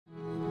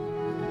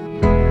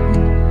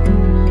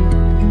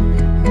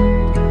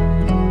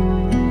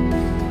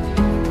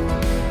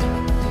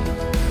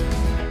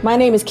My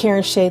name is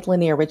Karen Shade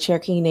Lanier with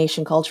Cherokee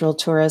Nation Cultural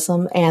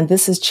Tourism, and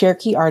this is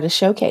Cherokee Artist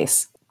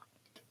Showcase.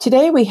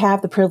 Today we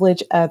have the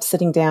privilege of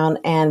sitting down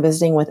and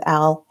visiting with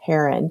Al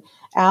Herrin.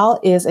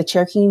 Al is a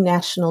Cherokee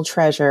National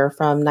Treasure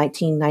from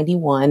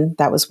 1991.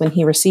 That was when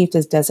he received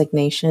his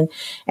designation.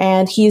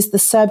 And he's the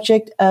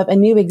subject of a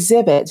new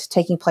exhibit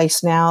taking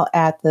place now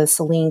at the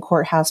Saline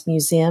Courthouse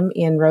Museum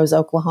in Rose,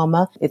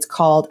 Oklahoma. It's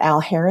called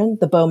Al Herrin,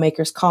 The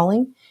Bowmaker's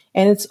Calling.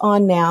 And it's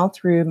on now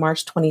through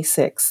March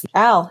 26th.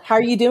 Al, how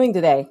are you doing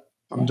today?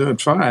 I'm doing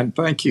fine,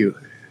 thank you.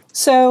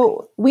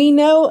 So we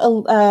know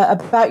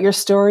about your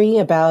story,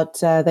 about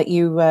that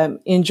you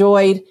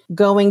enjoyed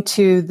going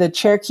to the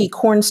Cherokee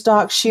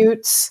cornstalk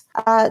shoots.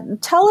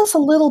 Tell us a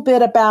little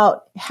bit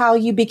about how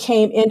you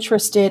became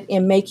interested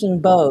in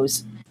making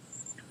bows.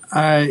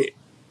 I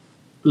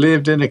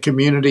lived in a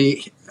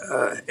community,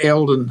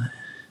 Eldon,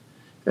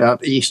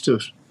 out east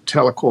of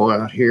Tellico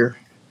out here,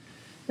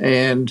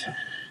 and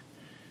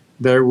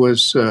there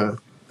was a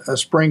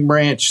spring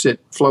branch that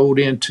flowed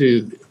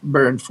into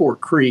Barren Fork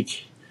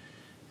Creek,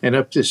 and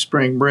up this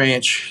spring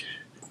branch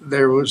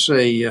there was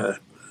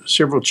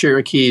several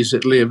Cherokees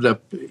that lived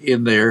up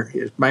in there.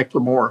 It's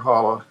McLemore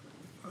Hollow.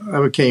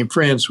 I became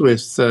friends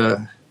with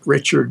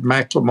Richard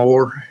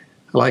McLemore.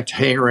 I liked to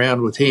hang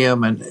around with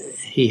him, and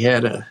he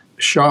had a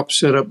shop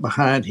set up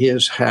behind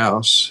his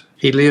house.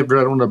 He lived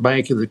right on the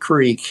bank of the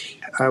creek.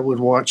 I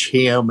would watch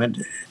him,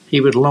 and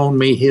he would loan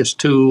me his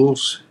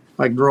tools,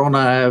 like draw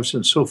knives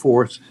and so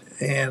forth,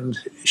 and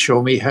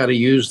show me how to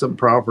use them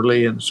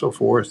properly and so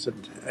forth.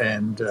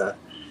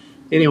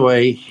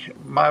 Anyway,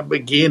 my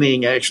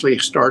beginning actually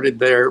started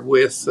there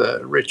with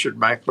Richard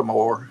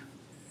McLemore.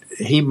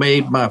 He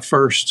made my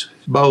first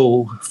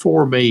bow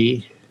for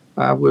me.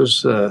 I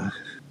was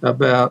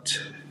about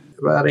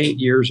 8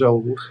 years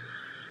old.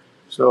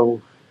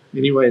 So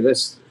anyway,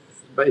 that's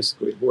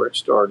basically where it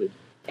started.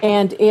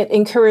 And it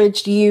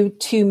encouraged you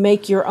to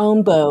make your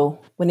own bow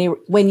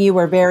when you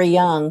were very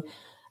young.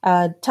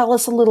 Tell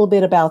us a little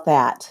bit about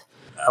that.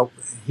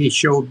 He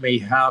showed me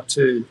how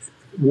to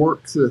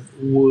work the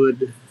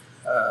wood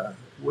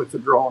with the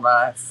draw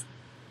knife,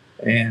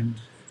 and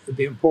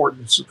the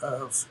importance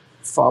of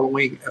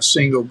following a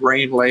single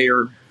grain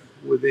layer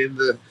within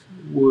the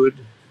wood.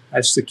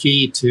 That's the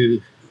key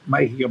to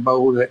making a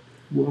bow that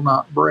will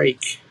not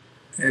break.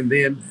 And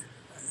then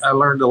I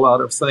learned a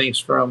lot of things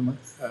from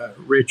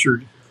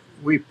Richard.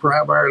 We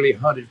primarily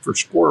hunted for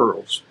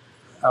squirrels.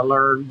 I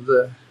learned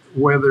the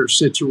weather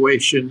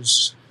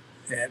situations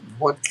and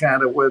what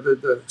kind of weather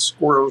the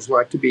squirrels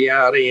like to be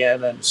out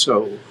in, and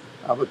so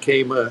I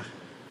became a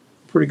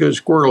pretty good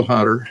squirrel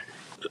hunter.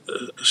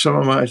 Some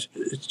of my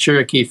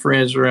Cherokee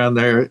friends around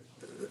there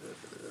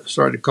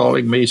started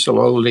calling me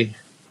Saloli,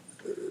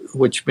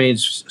 which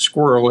means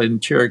squirrel in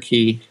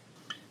Cherokee.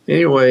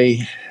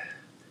 Anyway,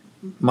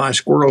 my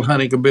squirrel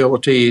hunting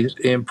ability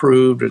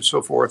improved and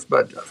so forth,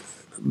 but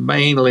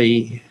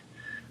mainly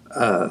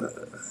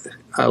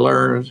I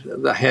learned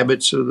the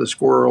habits of the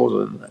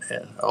squirrels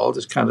and all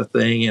this kind of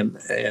thing,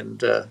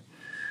 and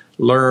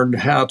learned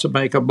how to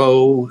make a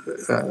bow,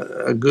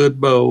 a good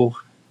bow.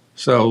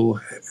 So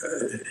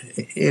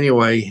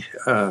anyway,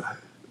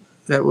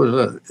 that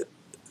was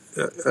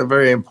a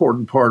very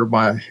important part of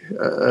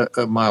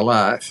my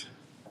life.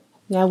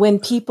 Now, when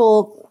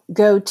people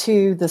go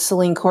to the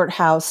Saline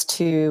Courthouse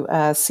to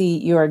see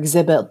your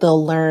exhibit,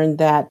 they'll learn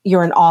that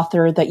you're an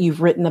author, that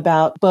you've written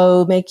about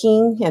bow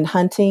making and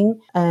hunting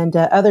and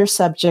other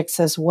subjects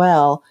as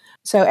well.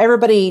 So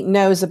everybody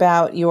knows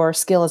about your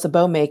skill as a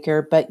bow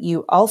maker, but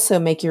you also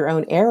make your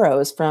own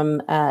arrows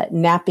from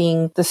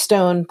napping the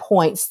stone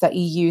points that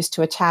you use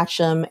to attach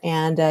them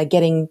and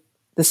getting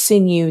the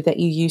sinew that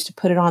you use to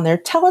put it on there.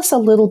 Tell us a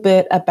little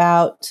bit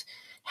about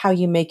how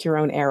you make your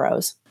own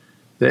arrows.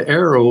 The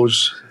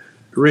arrows,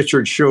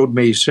 Richard showed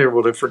me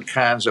several different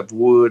kinds of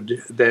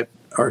wood that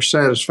are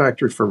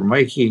satisfactory for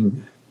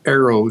making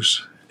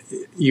arrows.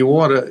 You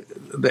want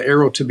the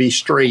arrow to be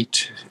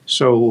straight,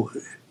 so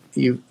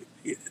you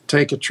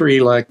take a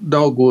tree like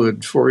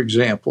dogwood, for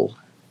example,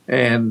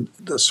 and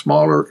the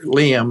smaller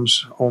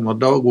limbs on the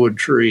dogwood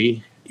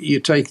tree, you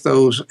take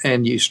those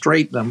and you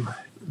straighten them.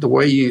 The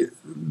way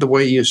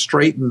you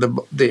straighten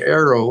the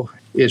arrow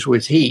is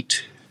with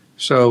heat.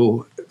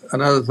 So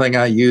another thing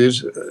I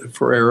use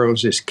for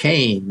arrows is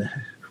cane,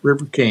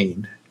 river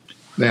cane.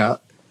 Now,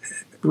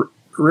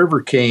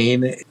 river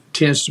cane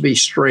tends to be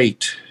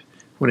straight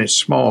when it's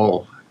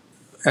small.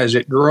 As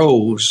it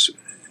grows,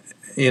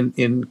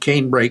 in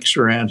cane breaks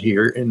around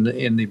here in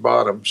the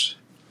bottoms,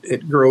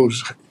 it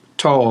grows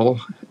tall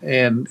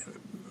and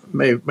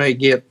may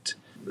get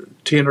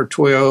 10 or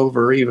 12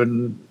 or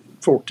even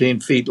 14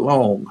 feet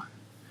long.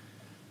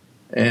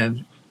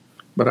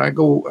 But I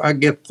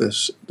get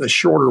the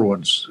shorter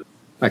ones.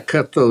 I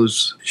cut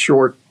those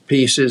short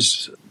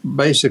pieces,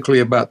 basically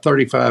about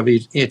 35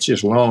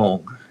 inches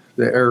long,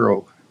 the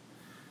arrow,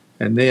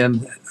 and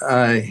then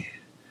I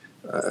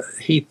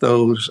heat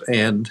those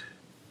and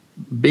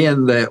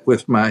bend that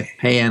with my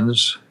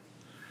hands,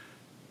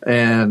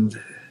 and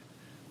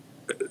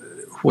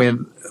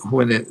when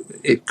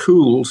it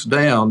cools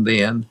down,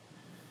 then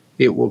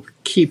it will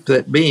keep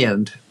that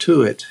bend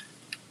to it.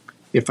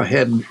 If I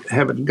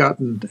haven't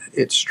gotten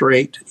it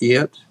straight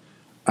yet,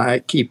 I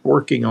keep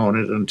working on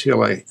it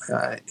until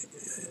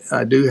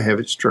I do have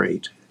it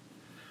straight,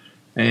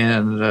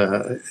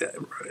 and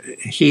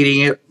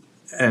heating it,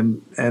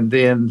 and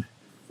then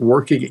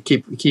working it,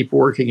 keep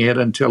working it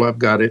until I've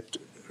got it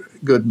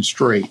good and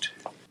straight.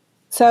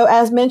 So,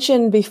 as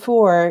mentioned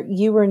before,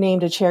 you were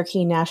named a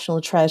Cherokee National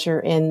Treasure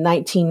in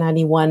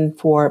 1991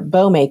 for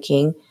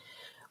Bowmaking.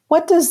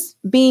 What does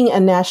being a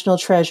national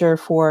treasure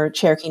for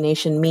Cherokee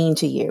Nation mean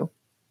to you?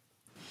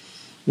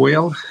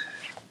 Well,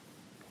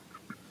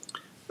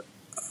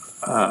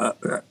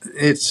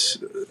 it's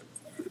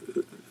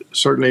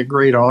certainly a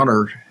great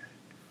honor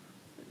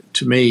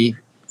to me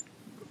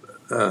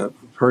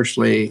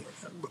personally,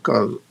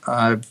 because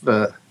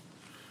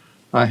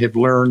I have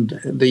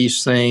learned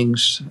these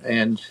things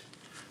and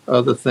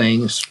other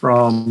things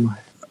from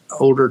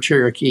older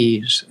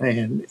Cherokees,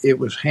 and it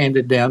was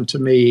handed down to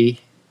me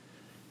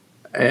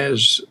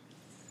as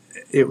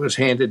it was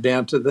handed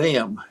down to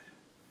them.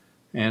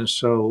 And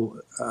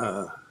so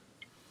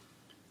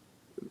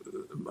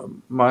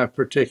my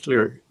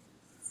particular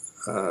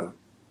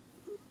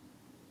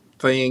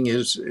thing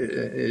is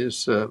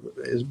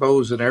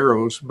bows and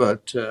arrows,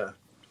 but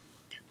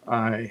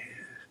I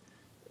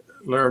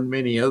learned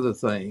many other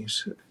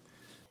things.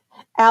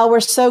 Al, we're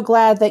so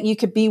glad that you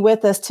could be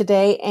with us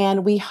today,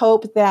 and we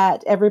hope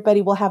that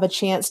everybody will have a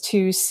chance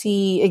to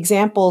see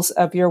examples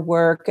of your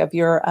work, of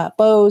your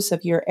bows,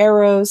 of your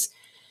arrows,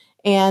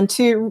 and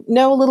to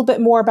know a little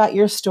bit more about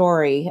your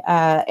story,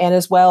 and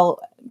as well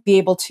be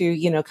able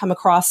to, come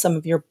across some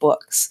of your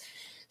books.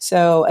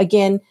 So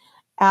again,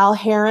 Al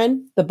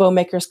Herrin, The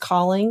Bowmaker's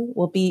Calling,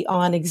 will be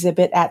on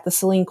exhibit at the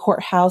Saline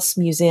Courthouse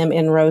Museum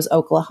in Rose,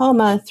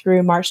 Oklahoma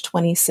through March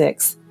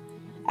 26th.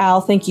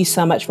 Al, thank you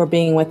so much for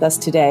being with us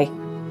today.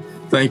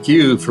 Thank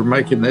you for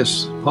making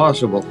this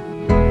possible.